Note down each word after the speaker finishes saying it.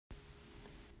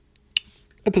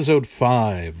episode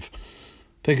 5.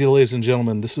 Thank you, ladies and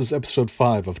gentlemen. This is episode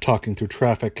 5 of Talking Through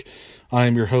Traffic. I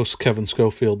am your host, Kevin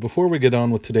Schofield. Before we get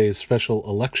on with today's special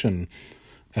election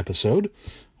episode,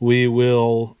 we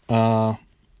will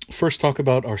first talk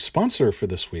about our sponsor for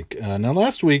this week. Now,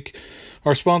 last week,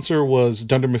 our sponsor was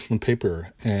Dunder Mifflin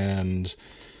Paper, and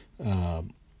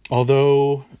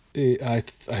although I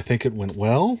think it went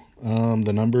well,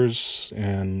 the numbers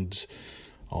and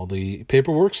all the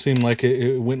paperwork seemed like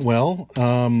it went well.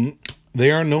 They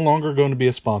are no longer going to be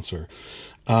a sponsor.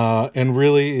 And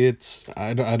really,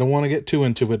 I don't want to get too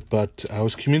into it, but I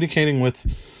was communicating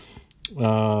with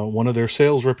one of their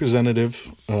sales representative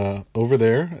over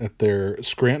there at their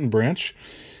Scranton branch,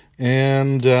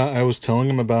 and I was telling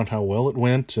him about how well it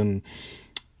went, and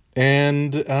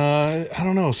I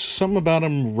don't know, something about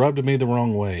him rubbed me the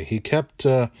wrong way. He kept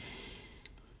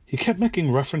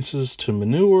making references to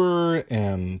manure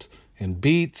and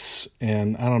beets,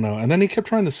 and I don't know. And then he kept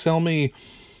trying to sell me,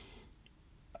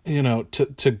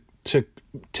 to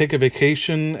take a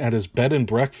vacation at his bed and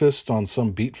breakfast on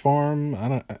some beet farm.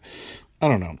 I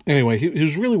don't know. Anyway, he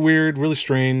was really weird, really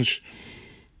strange,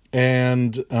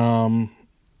 and I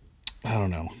don't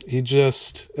know. He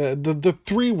just the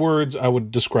three words I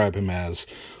would describe him as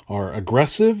are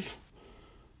aggressive,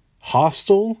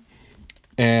 hostile,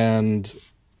 and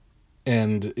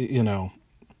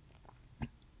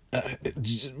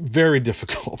very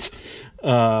difficult.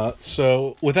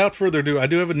 So without further ado, I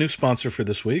do have a new sponsor for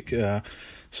this week.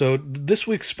 So this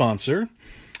week's sponsor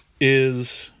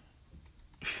is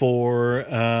for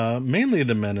mainly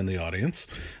the men in the audience.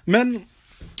 Men,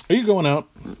 are you going out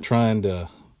trying to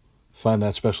find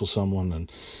that special someone,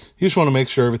 and you just want to make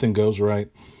sure everything goes right?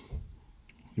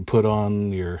 You put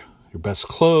on your best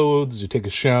clothes, you take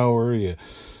a shower, you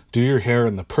do your hair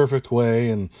in the perfect way,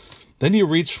 and then you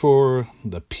reach for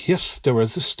the pièce de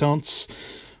résistance,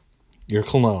 your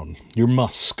cologne, your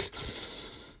musk.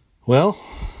 Well,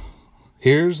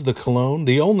 here's the cologne,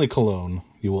 the only cologne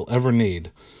you will ever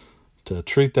need to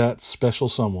treat that special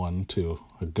someone to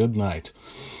a good night.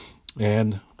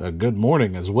 And a good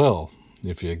morning as well,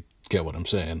 if you get what I'm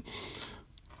saying.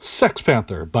 Sex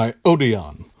Panther by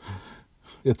Odeon.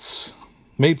 It's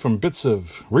made from bits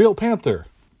of real panther,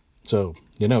 so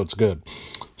you know it's good.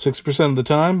 60% of the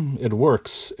time, it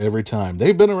works every time.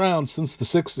 They've been around since the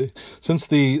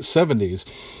 70s,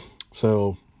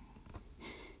 so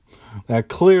that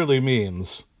clearly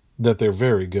means that they're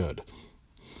very good.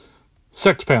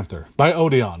 Sex Panther by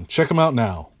Odeon. Check them out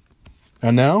now.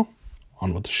 And now,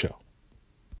 on with the show.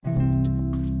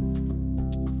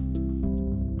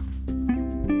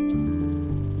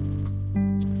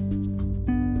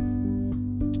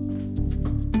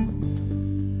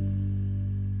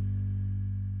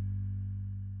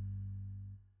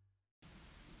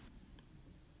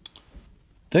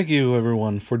 Thank you,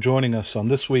 everyone, for joining us on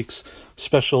this week's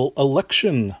special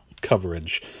election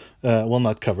coverage.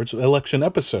 Election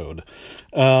episode.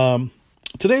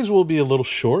 Today's will be a little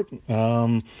short,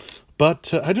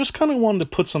 but I just kind of wanted to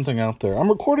put something out there. I'm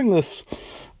recording this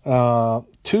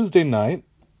Tuesday night,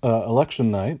 election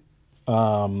night.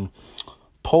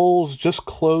 Polls just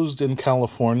closed in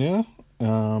California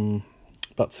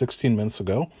about 16 minutes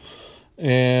ago,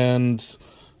 and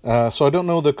so I don't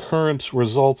know the current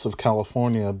results of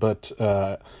California, but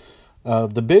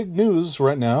the big news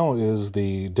right now is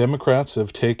the Democrats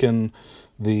have taken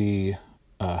the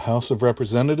House of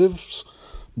Representatives.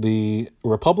 The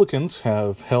Republicans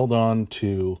have held on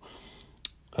to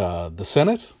the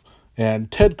Senate, and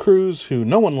Ted Cruz, who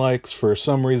no one likes for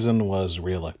some reason, was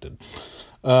reelected.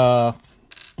 Won't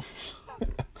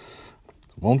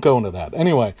go into that.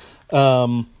 Anyway,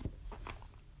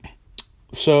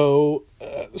 so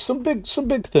some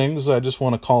big things I just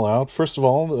want to call out. First of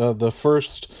all, the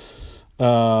first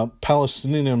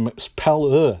Palestinian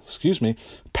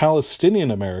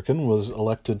American was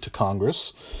elected to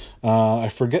Congress. I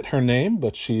forget her name,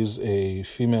 but she's a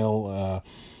female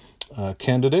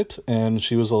candidate, and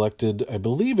she was elected, I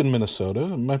believe, in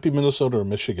Minnesota. It might be Minnesota or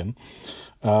Michigan.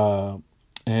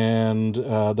 And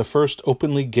the first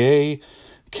openly gay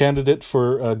candidate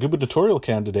for gubernatorial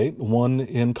candidate won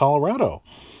in Colorado.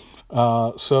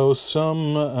 So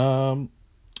some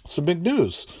big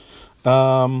news.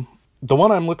 The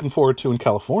one I'm looking forward to in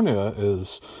California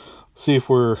is see if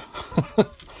we're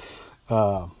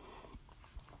going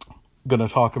to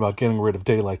talk about getting rid of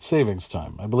daylight savings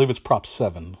time. I believe it's Prop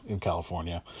 7 in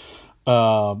California.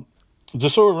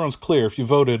 Just so everyone's clear, if you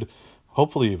voted,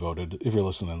 hopefully you voted, if you're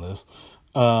listening to this,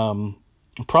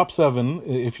 Prop 7,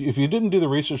 if you didn't do the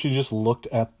research, you just looked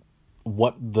at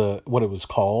what it was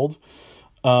called,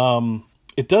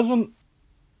 it's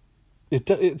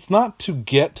not to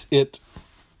get it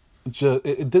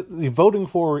voting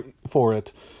for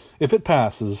it, if it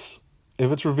passes,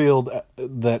 if it's revealed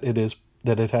that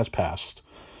it has passed,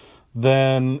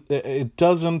 then it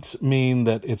doesn't mean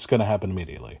that it's going to happen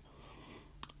immediately.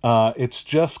 It's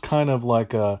just kind of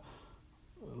like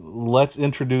let's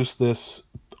introduce this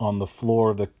on the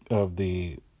floor of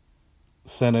the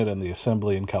Senate and the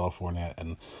Assembly in California,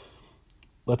 and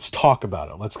let's talk about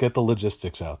it. Let's get the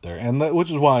logistics out there,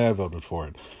 which is why I voted for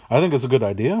it. I think it's a good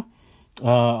idea.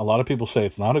 A lot of people say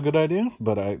it's not a good idea,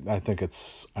 but I think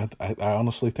I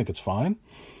honestly think it's fine.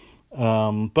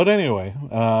 But anyway,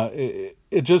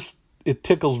 it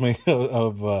tickles me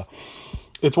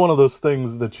it's one of those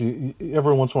things that you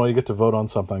every once in a while you get to vote on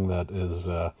something that is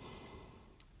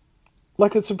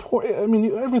like it's important. I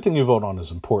mean, everything you vote on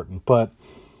is important, but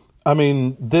I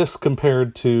mean, this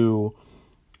compared to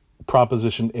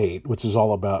Proposition 8, which is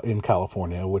all about in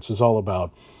California, which is all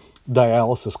about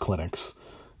dialysis clinics.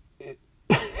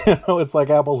 It's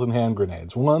like apples and hand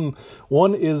grenades. One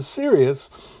is serious,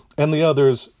 and the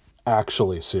other's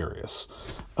actually serious.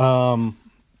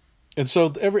 And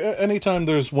so anytime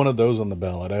there's one of those on the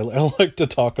ballot, I like to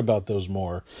talk about those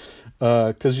more,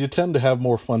 because you tend to have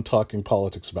more fun talking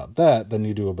politics about that than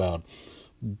you do about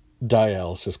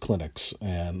dialysis clinics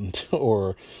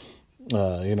or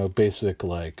basic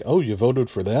like, oh, you voted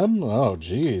for them? Oh,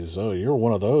 geez. Oh, you're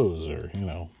one of those, or,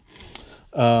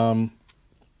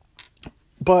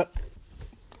 but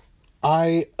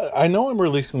I know I'm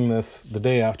releasing this the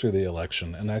day after the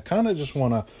election, and I kind of just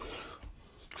want to,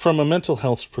 from a mental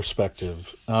health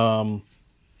perspective, the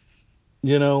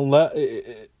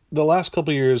last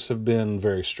couple of years have been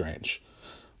very strange.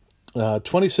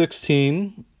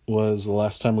 2016 was the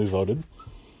last time we voted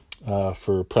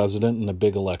for president in a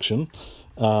big election.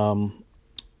 And,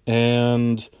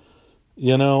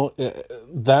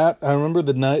 that I remember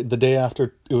the day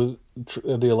after it was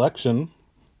the election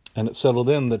and it settled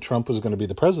in that Trump was going to be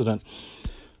the president.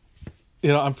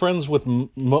 I'm friends with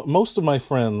most of my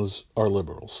friends are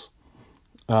liberals.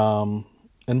 And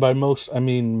by most, I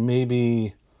mean,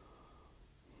 maybe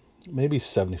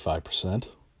 75%.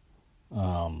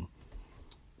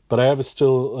 But I have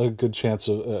still a good chance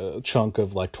of a chunk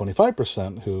of like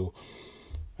 25% who,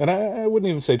 and I wouldn't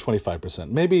even say 25%,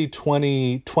 maybe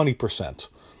 20%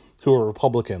 who are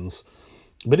Republicans.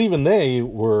 But even they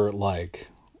were like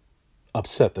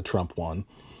upset that Trump won.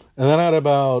 And then I had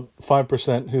about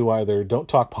 5% who either don't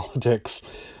talk politics,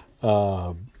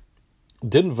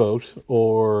 didn't vote,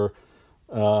 or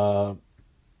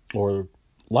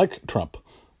like Trump,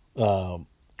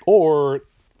 or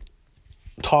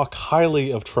talk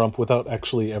highly of Trump without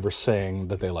actually ever saying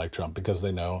that they like Trump, because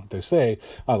they know if they say,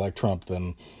 I like Trump,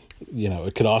 then,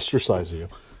 it could ostracize you.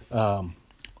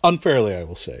 Unfairly, I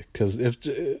will say, because if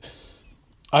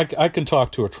I can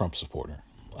talk to a Trump supporter,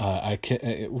 I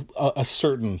can a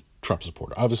certain Trump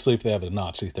supporter. Obviously, if they have a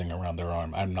Nazi thing around their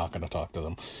arm, I'm not going to talk to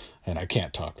them, and I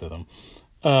can't talk to them.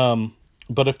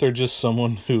 But if they're just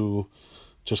someone who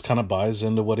just kind of buys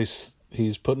into what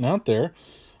he's putting out there,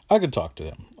 I can talk to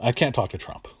him. I can't talk to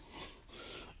Trump.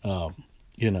 And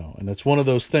it's one of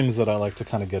those things that I like to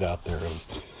kind of get out there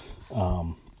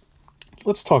of,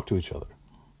 let's talk to each other,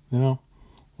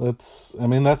 that's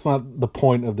not the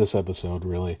point of this episode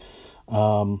really.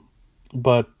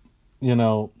 But,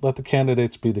 let the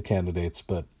candidates be the candidates,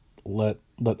 but let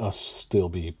us still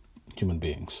be human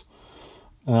beings,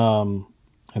 and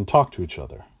talk to each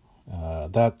other.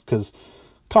 Because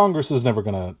Congress is never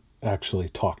going to actually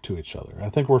talk to each other. I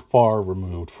think we're far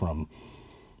removed from,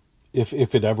 if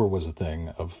it ever was a thing,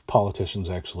 of politicians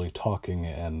actually talking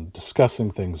and discussing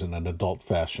things in an adult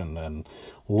fashion and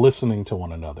listening to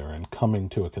one another and coming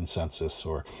to a consensus,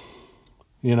 or,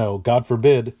 God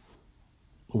forbid,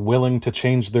 willing to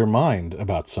change their mind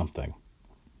about something.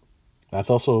 That's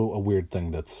also a weird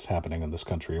thing that's happening in this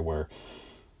country where,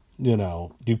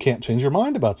 you can't change your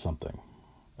mind about something.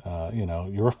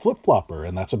 You're a flip-flopper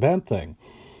and that's a bad thing.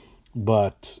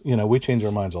 But, we change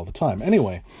our minds all the time.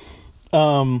 Anyway,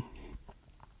 the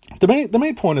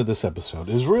main point of this episode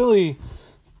is really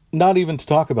not even to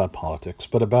talk about politics,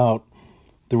 but about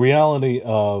the reality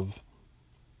of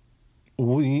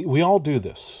we all do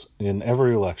this in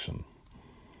every election.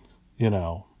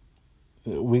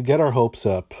 We get our hopes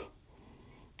up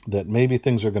that maybe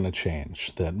things are going to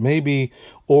change, that maybe,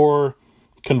 or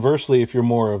conversely, if you're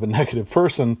more of a negative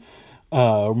person,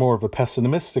 or more of a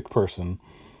pessimistic person,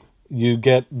 you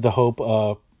get the hope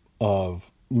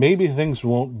of maybe things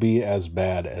won't be as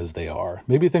bad as they are.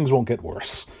 Maybe things won't get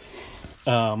worse.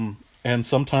 And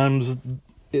sometimes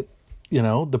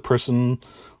the person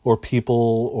or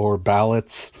people or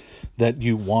ballots that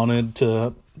you wanted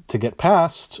to get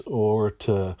passed or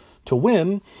to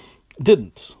win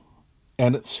didn't.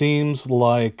 And it seems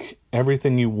like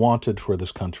everything you wanted for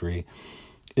this country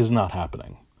is not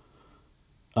happening.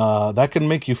 That can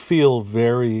make you feel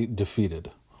very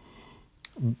defeated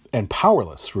and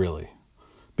powerless, really,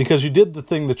 because you did the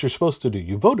thing that you're supposed to do.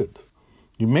 You voted.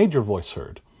 You made your voice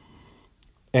heard.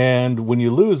 And when you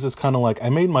lose, it's kind of like, I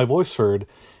made my voice heard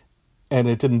and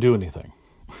it didn't do anything.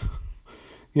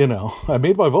 I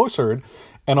made my voice heard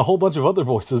and a whole bunch of other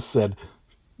voices said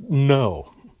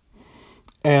no.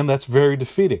 And that's very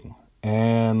defeating.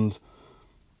 And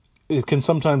it can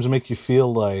sometimes make you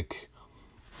feel like,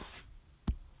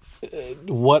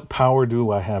 what power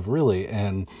do I have really?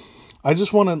 And I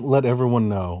just want to let everyone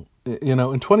know, in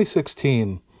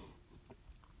 2016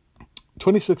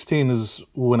 is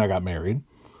when I got married.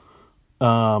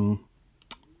 And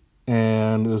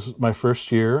it was my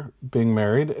first year being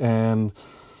married. And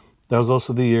that was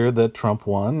also the year that Trump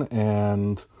won.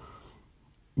 And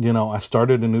I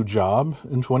started a new job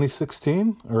in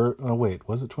 2016,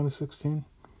 was it 2016?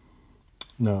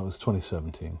 No, it was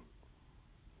 2017.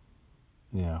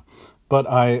 Yeah. But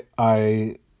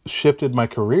I shifted my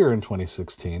career in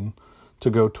 2016 to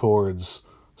go towards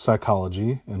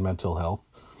psychology and mental health.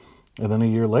 And then a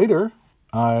year later,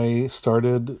 I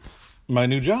started my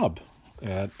new job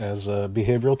as a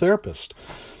behavioral therapist.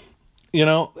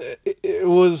 It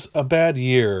was a bad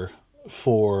year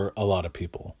for a lot of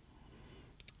people.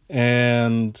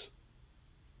 And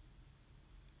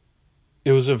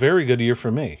it was a very good year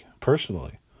for me,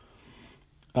 personally.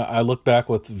 I look back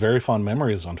with very fond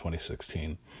memories on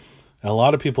 2016. And a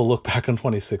lot of people look back on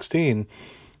 2016,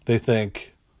 they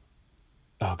think,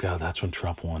 oh God, that's when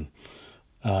Trump won.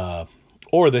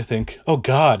 Or they think, oh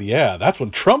God, yeah, that's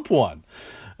when Trump won.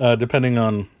 Depending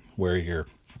on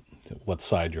what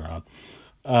side you're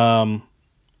on.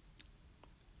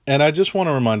 And I just want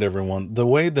to remind everyone, the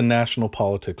way the national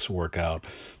politics work out,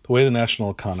 the way the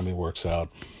national economy works out,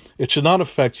 it should not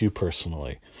affect you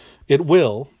personally. It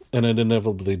will, and it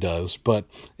inevitably does, but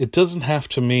it doesn't have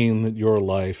to mean that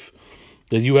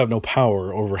that you have no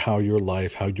power over how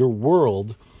your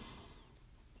world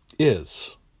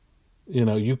is.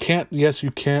 You can't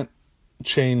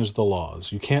change the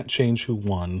laws. You can't change who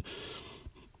won.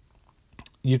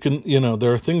 You can,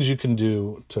 there are things you can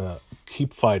do to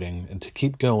keep fighting and to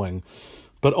keep going,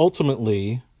 but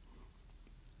ultimately,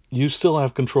 you still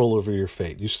have control over your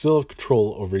fate. You still have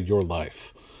control over your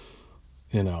life.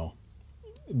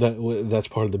 That's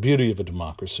part of the beauty of a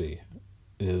democracy,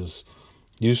 is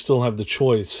you still have the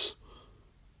choice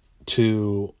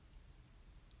to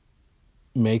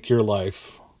make your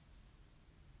life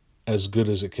as good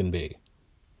as it can be.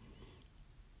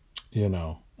 It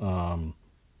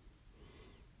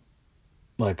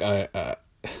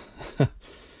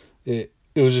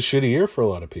was a shitty year for a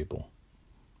lot of people.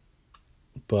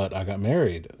 But I got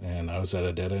married and I was at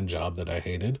a dead-end job that I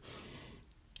hated.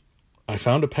 I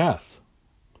found a path.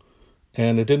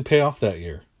 And it didn't pay off that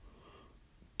year.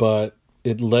 But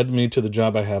it led me to the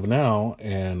job I have now,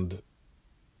 and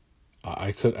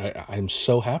I'm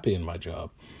so happy in my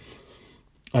job.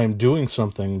 I'm doing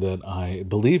something that I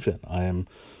believe in. I'm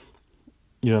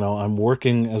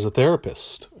working as a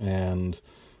therapist, and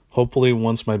hopefully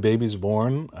once my baby's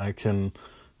born, I can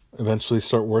eventually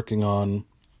start working on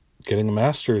getting a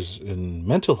master's in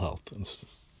mental health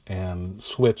and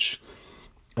switch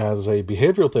as a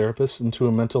behavioral therapist into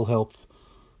a mental health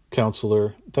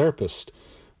counselor therapist.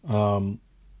 I'm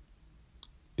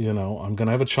going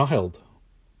to have a child,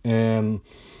 and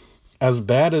as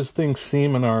bad as things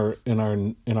seem in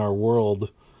our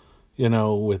world,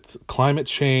 with climate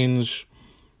change,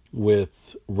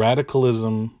 with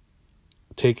radicalism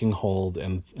taking hold,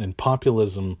 and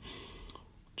populism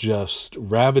just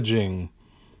ravaging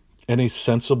any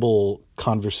sensible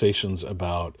conversations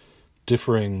about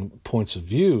differing points of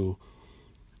view,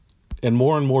 and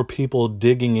more people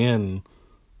digging in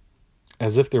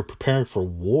as if they're preparing for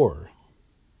war,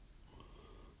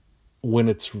 when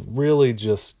it's really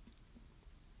just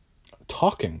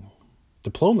talking,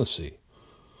 diplomacy.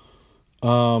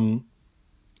 The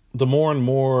more and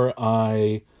more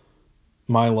my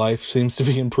life seems to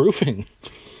be improving,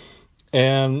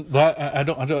 and that I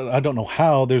don't know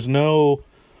how. There's no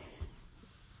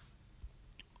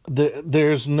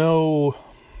there's no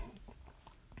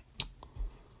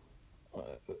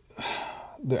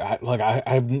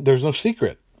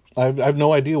secret. I have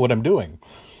no idea what I'm doing.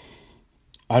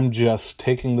 I'm just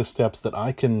taking the steps that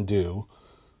I can do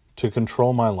to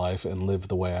control my life and live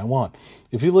the way I want.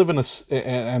 If you live in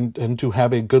and to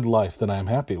have a good life that I'm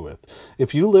happy with.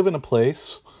 If you live in a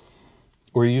place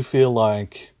where you feel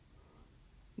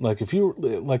if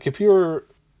you're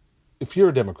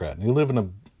a Democrat and you live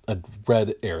in a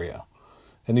red area,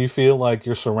 and you feel like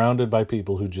you're surrounded by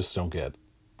people who just don't get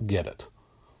it,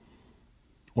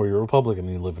 or you're a Republican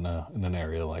and you live in an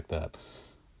area like that,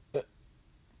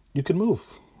 you can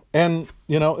move. And,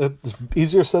 it's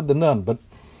easier said than done, but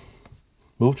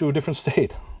move to a different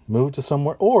state, move to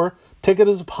somewhere, or take it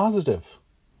as a positive.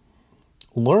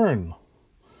 Learn,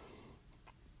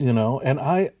 and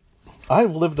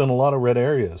I've lived in a lot of red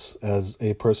areas as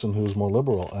a person who's more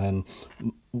liberal, and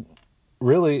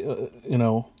really,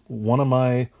 one of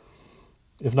my,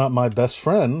 if not my best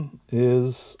friend,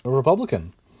 is a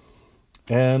Republican.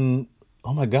 And,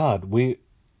 oh my God, we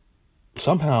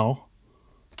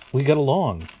get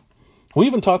along. We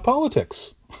even talk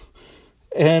politics.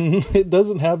 And it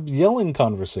doesn't have yelling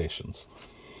conversations.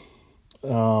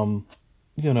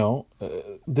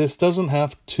 This doesn't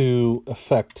have to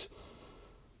affect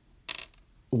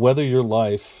whether your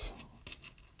life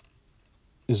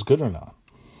is good or not.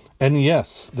 And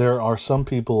yes, there are some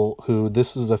people who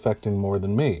this is affecting more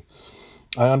than me.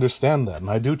 I understand that, and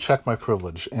I do check my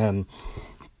privilege.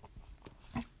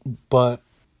 But,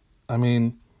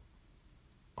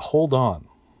 hold on.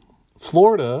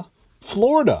 Florida.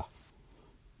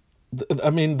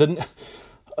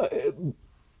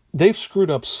 They've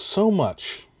screwed up so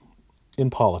much in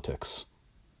politics,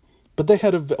 but they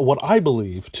had what I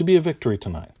believe to be a victory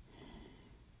tonight.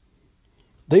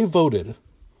 They voted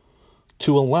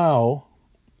to allow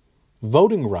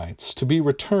voting rights to be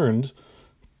returned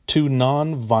to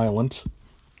non-violent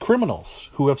criminals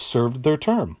who have served their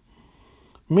term.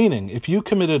 Meaning, if you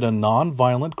committed a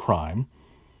non-violent crime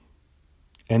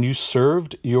and you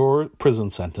served your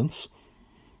prison sentence,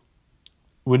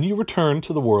 when you return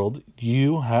to the world,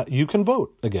 you can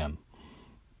vote again.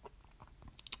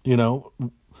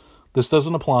 This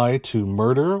doesn't apply to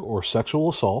murder or sexual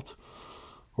assault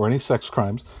or any sex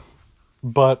crimes.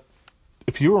 But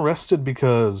if you're arrested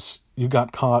because you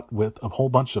got caught with a whole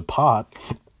bunch of pot,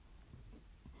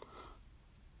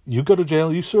 you go to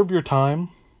jail, you serve your time,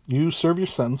 you serve your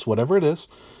sentence, whatever it is,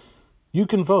 you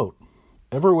can vote.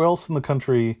 Everywhere else in the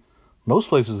country, most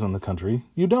places in the country,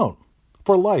 you don't.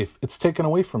 For life, it's taken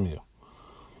away from you,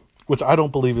 which I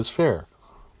don't believe is fair.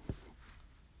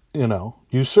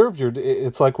 You served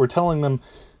it's like we're telling them,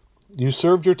 you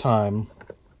served your time,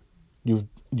 you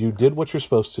did what you're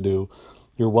supposed to do,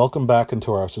 you're welcome back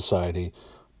into our society,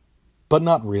 but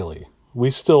not really.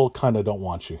 We still kind of don't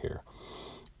want you here.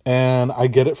 And I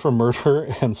get it for murder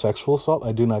and sexual assault.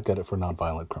 I do not get it for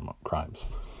nonviolent crimes.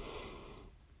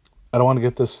 I don't want to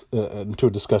get this into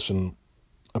a discussion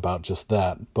about just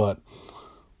that, but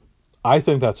I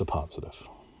think that's a positive.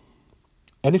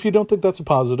 And if you don't think that's a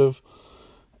positive,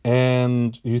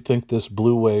 and you think this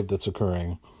blue wave that's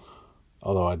occurring,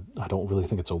 although I don't really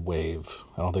think it's a wave,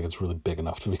 I don't think it's really big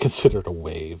enough to be considered a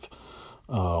wave,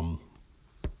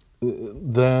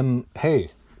 then, hey,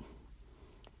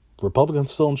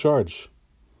 Republicans still in charge.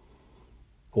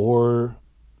 Or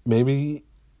maybe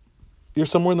you're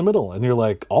somewhere in the middle and you're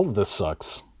like, all of this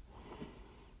sucks.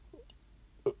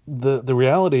 The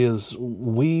reality is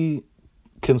we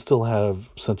can still have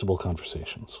sensible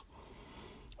conversations.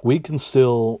 We can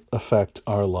still affect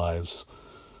our lives.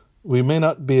 We may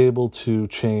not be able to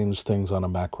change things on a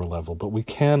macro level, but we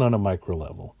can on a micro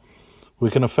level.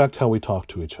 We can affect how we talk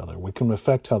to each other. We can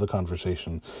affect how the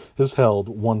conversation is held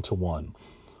one-to-one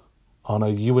on a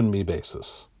you and me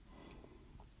basis.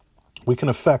 We can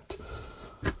affect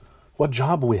what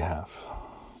job we have.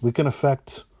 We can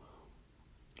affect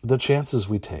the chances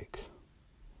we take.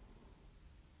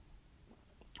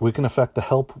 We can affect the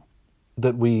help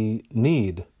that we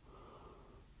need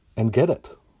and get it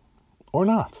or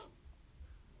not.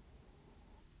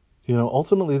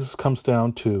 Ultimately this comes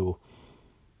down to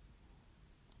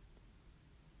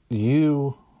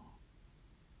you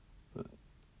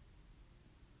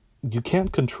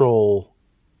can't control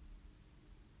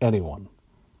anyone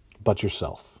but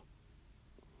yourself.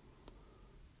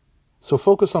 So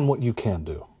focus on what you can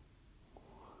do.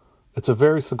 It's a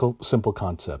very simple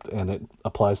concept, and it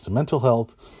applies to mental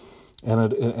health,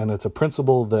 and it's a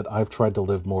principle that I've tried to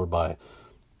live more by.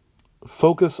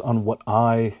 Focus on what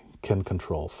I can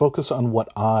control. Focus on what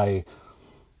I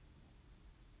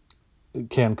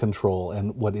can control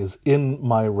and what is in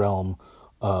my realm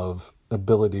of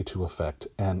ability to affect.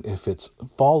 And if it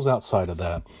falls outside of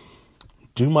that,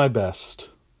 do my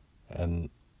best and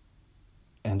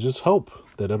just hope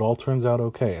that it all turns out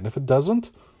okay. And if it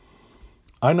doesn't,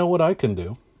 I know what I can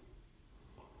do,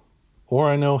 or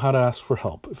I know how to ask for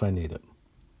help if I need it.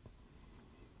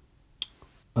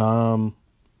 I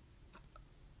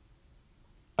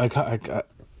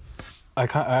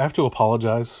have to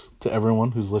apologize to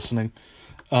everyone who's listening.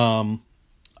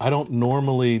 I don't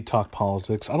normally talk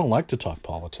politics. I don't like to talk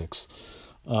politics.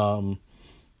 On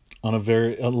a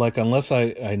very, like, unless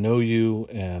I know you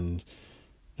and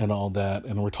all that,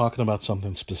 and we're talking about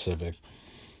something specific.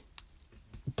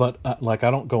 But, like,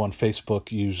 I don't go on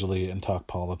Facebook usually and talk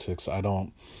politics. I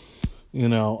don't,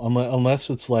 unless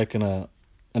it's like in an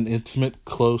intimate,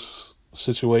 close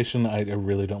situation, I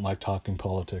really don't like talking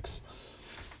politics.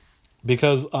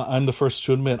 Because I'm the first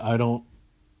to admit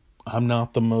I'm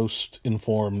not the most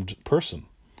informed person.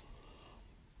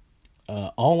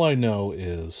 All I know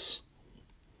is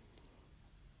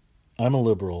I'm a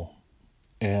liberal,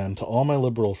 and to all my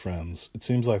liberal friends, it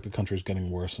seems like the country's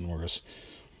getting worse and worse.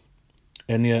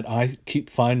 And yet I keep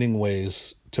finding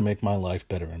ways to make my life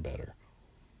better and better.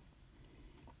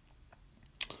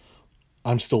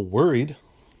 I'm still worried.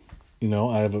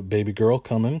 I have a baby girl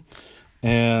coming,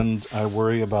 and I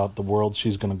worry about the world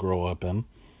she's going to grow up in,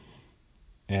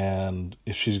 and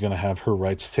if she's going to have her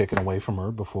rights taken away from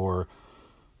her before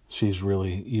she's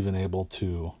really even able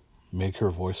to make her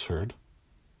voice heard.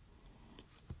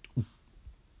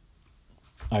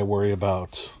 I worry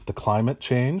about the climate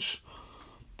change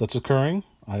that's occurring.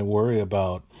 I worry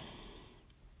about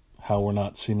how we're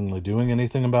not seemingly doing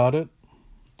anything about it.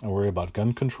 I worry about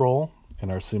gun control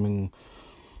and our seeming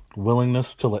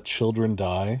willingness to let children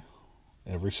die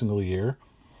every single year.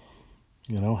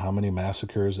 How many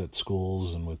massacres at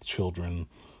schools and with children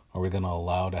are we going to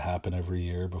allow to happen every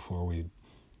year before we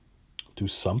do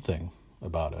something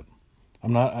about it?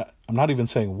 I'm not even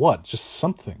saying what, just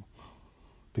something.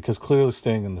 Because clearly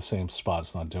staying in the same spot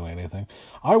is not doing anything.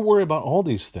 I worry about all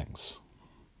these things.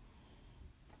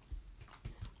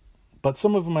 But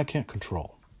some of them I can't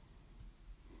control.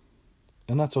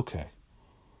 And that's okay.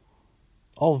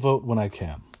 I'll vote when I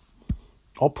can.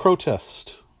 I'll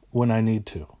protest when I need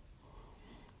to.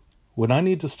 When I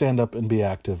need to stand up and be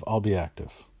active, I'll be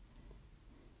active.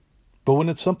 But when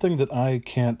it's something that I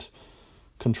can't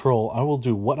control, I will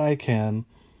do what I can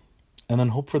and then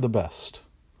hope for the best.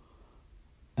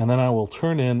 And then I will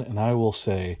turn in and I will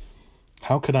say,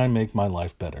 how can I make my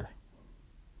life better?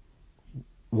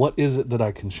 What is it that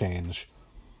I can change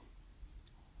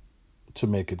to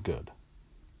make it good?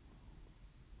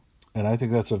 And I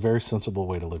think that's a very sensible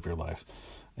way to live your life.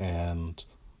 And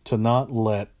to not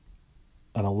let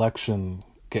an election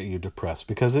get you depressed.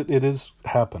 Because it has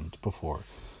happened before.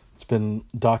 It's been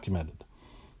documented.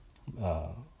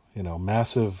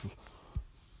 Massive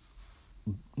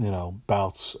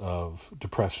bouts of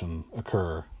depression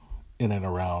occur in and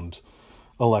around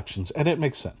elections. And it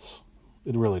makes sense.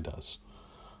 It really does.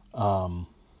 But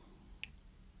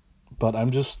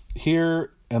I'm just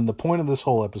here, and the point of this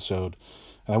whole episode,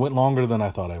 and I went longer than I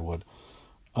thought I would,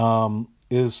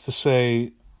 is to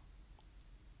say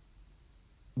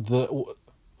the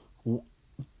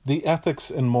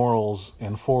ethics and morals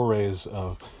and forays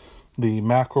of the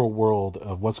macro world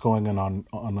of what's going on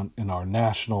in our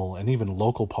national and even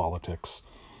local politics,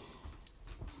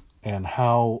 and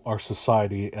how our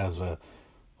society as a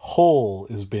whole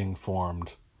is being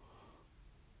formed,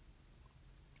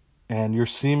 and your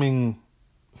seeming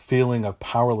feeling of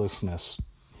powerlessness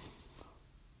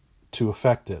to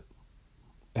affect it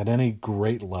at any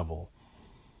great level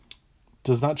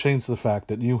does not change the fact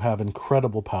that you have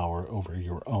incredible power over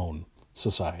your own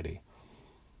society,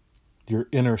 your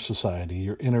inner society,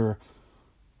 your inner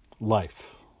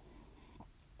life.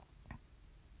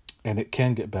 And it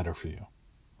can get better for you.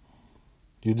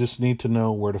 You just need to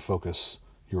know where to focus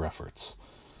your efforts.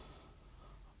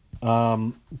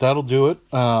 That'll do it.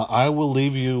 I will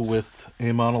leave you with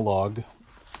a monologue.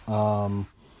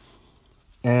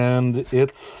 And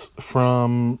it's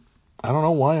from, I don't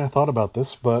know why I thought about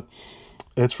this, but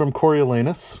it's from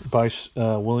Coriolanus by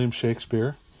William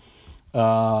Shakespeare.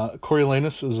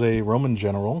 Coriolanus is a Roman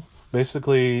general.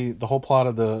 Basically, the whole plot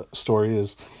of the story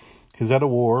is he's at a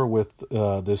war with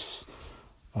this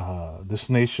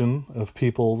nation of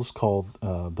peoples called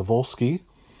the Volsci,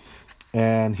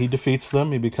 and he defeats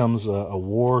them. He becomes a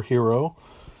war hero,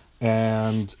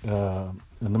 and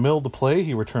in the middle of the play,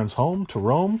 he returns home to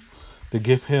Rome. They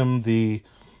give him the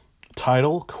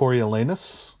title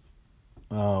Coriolanus,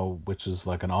 which is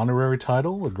like an honorary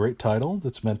title, a great title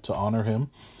that's meant to honor him.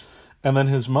 And then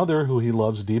his mother, who he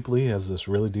loves deeply, has this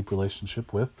really deep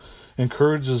relationship with,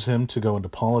 encourages him to go into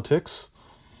politics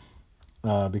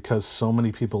because so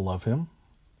many people love him.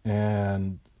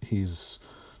 And he's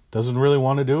doesn't really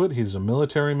want to do it. He's a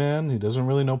military man. He doesn't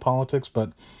really know politics,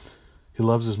 but he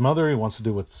loves his mother. He wants to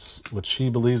do what she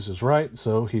believes is right,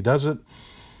 so he does it.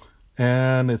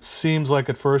 And it seems like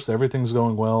at first everything's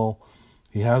going well.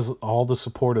 He has all the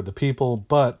support of the people,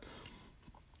 but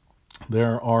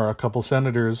there are a couple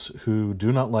senators who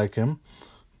do not like him,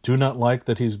 do not like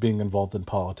that he's being involved in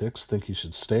politics, think he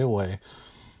should stay away,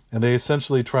 and they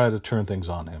essentially try to turn things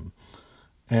on him.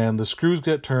 And the screws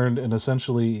get turned, and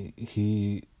essentially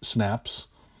he snaps.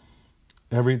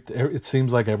 It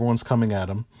seems like everyone's coming at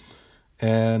him,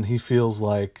 and he feels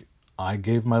like, I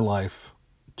gave my life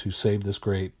to save this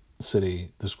great city,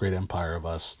 this great empire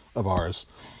of ours,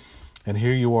 and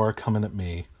here you are coming at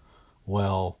me.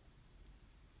 Well,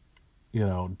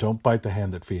 don't bite the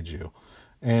hand that feeds you.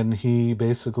 And he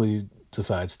basically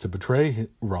decides to betray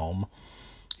Rome.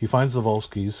 He finds the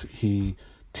Volscis. He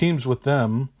teams with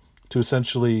them to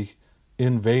essentially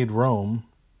invade Rome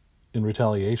in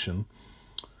retaliation.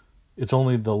 It's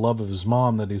only the love of his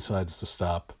mom that he decides to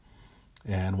stop.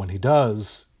 And when he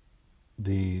does,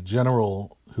 the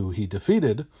general who he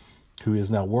defeated, who he is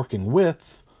now working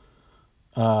with,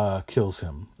 kills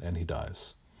him, and he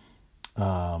dies.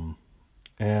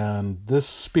 And this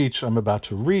speech I'm about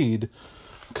to read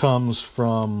comes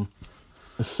from,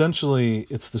 essentially,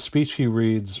 it's the speech he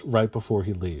reads right before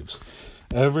he leaves.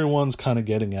 Everyone's kind of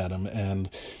getting at him, and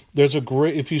there's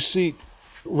if you see,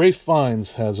 Ralph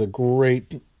Fiennes has a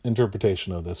great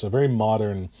interpretation of this, a very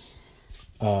modern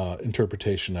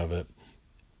interpretation of it,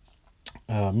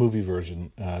 movie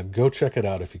version. Go check it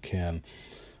out if you can.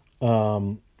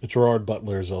 Gerard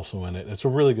Butler is also in it. It's a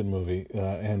really good movie,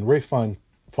 and Ralph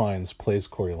Fiennes plays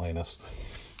Coriolanus.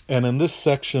 And in this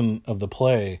section of the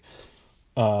play,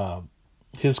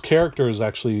 his character is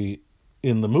actually,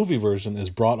 in the movie version, is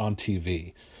brought on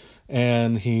TV.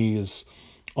 And he's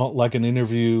like an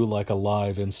interview, like a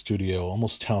live in studio,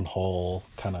 almost town hall,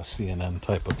 kind of CNN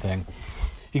type of thing.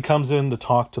 He comes in to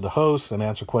talk to the host and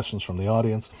answer questions from the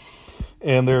audience.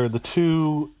 And they're the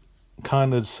two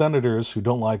kind of senators who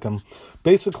don't like him,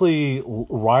 basically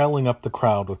riling up the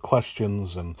crowd with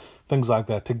questions and things like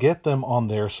that to get them on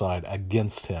their side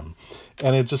against him.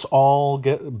 And it just all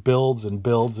builds and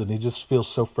builds, and he just feels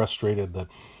so frustrated that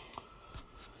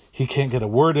he can't get a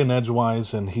word in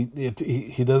edgewise, and he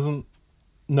doesn't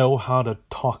know how to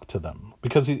talk to them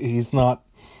because he's not,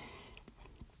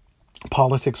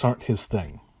 politics aren't his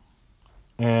thing.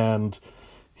 And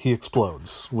he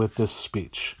explodes with this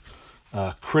speech,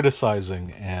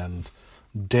 criticizing and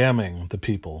damning the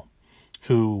people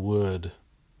who would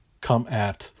come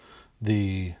at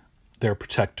their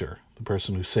protector, the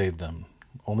person who saved them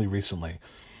only recently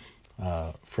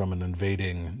from an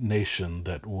invading nation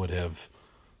that would have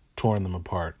torn them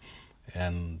apart,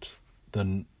 and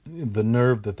the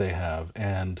nerve that they have.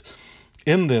 And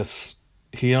in this,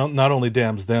 he not only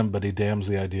damns them, but he damns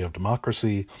the idea of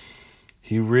democracy.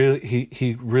 He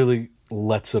really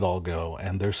lets it all go,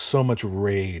 and there's so much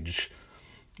rage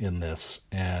in this,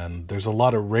 and there's a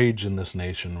lot of rage in this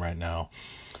nation right now,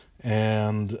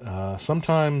 and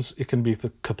sometimes it can be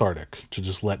cathartic to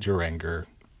just let your anger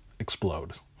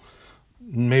explode.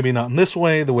 Maybe not in this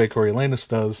way, the way Coriolanus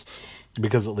does,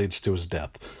 because it leads to his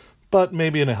death, but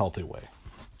maybe in a healthy way.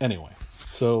 Anyway,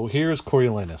 so here's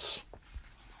Coriolanus.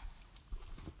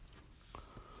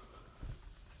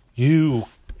 You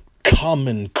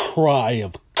common cry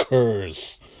of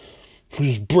curs,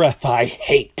 whose breath I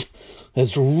hate,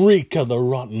 as reek of the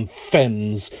rotten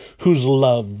fens, whose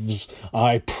loves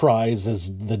I prize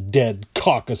as the dead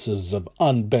carcasses of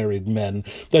unburied men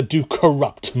that do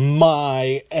corrupt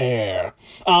my air.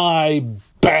 I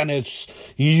banish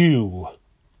you,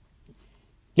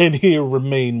 and here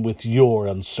remain with your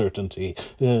uncertainty.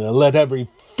 Let every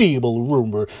feeble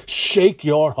rumor shake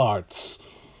your hearts.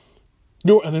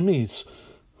 Your enemies,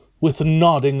 with the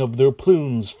nodding of their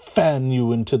plumes, fan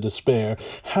you into despair,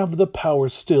 have the power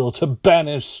still to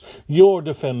banish your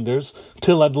defenders,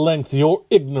 till at length your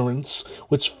ignorance,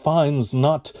 which finds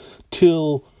not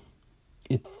till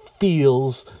it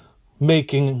feels,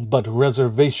 making but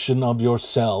reservation of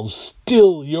yourselves,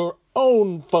 still your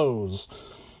own foes,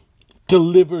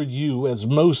 deliver you as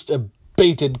most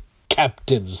abated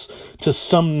captives to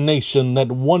some nation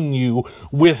that won you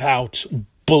without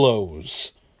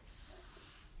blows.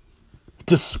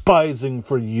 Despising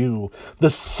for you the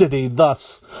city,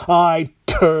 thus I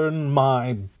turn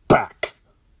my back.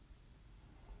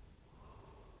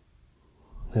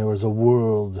 There is a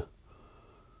world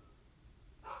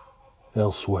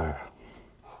elsewhere.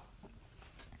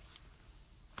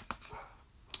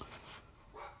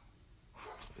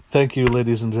 Thank you,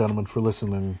 ladies and gentlemen, for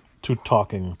listening to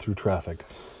Talking Through Traffic.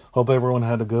 Hope everyone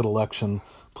had a good election.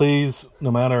 Please,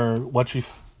 no matter what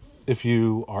if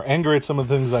you are angry at some of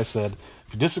the things I said,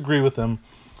 if you disagree with them,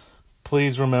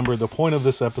 please remember the point of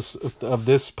this episode, of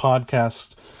this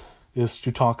podcast, is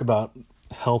to talk about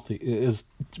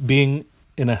being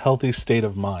in a healthy state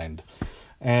of mind,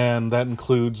 and that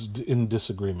includes in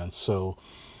disagreements. So,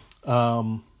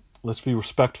 Let's be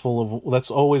respectful of,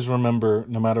 let's always remember,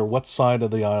 no matter what side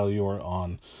of the aisle you are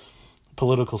on,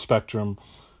 political spectrum,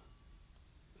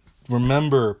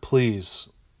 remember, please,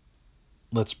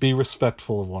 let's be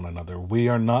respectful of one another. We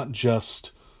are not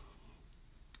just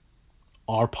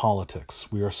our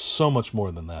politics. We are so much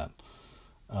more than that.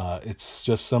 It's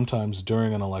just sometimes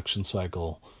during an election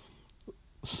cycle,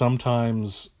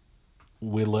 sometimes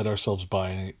we let ourselves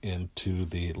buy into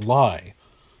the lie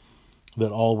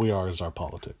that all we are is our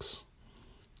politics.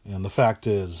 And the fact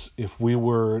is, if we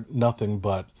were nothing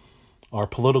but our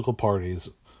political parties,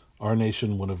 our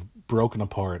nation would have broken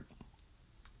apart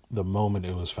the moment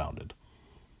it was founded.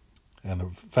 And the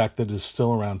fact that it is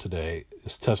still around today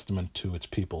is testament to its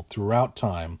people throughout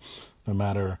time, no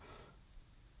matter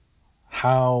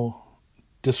how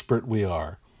disparate we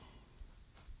are.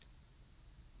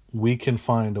 We can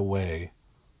find a way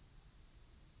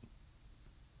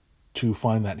to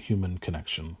find that human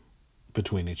connection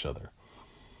between each other.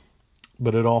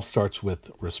 But it all starts with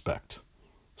respect.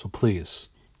 So please,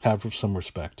 have some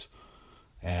respect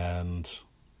and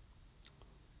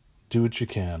do what you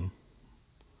can.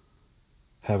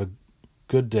 Have a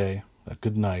good day, a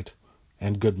good night,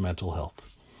 and good mental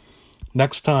health.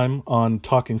 Next time on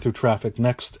Talking Through Traffic,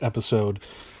 next episode,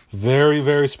 very,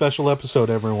 very special episode,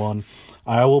 everyone,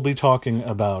 I will be talking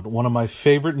about one of my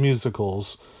favorite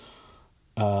musicals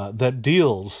that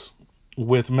deals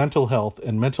with mental health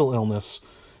and mental illness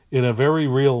in a very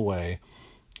real way.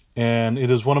 And it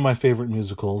is one of my favorite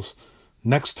musicals.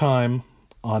 Next time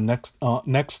on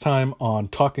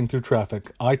Talking Through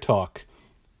Traffic, I talk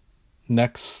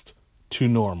next to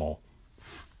normal.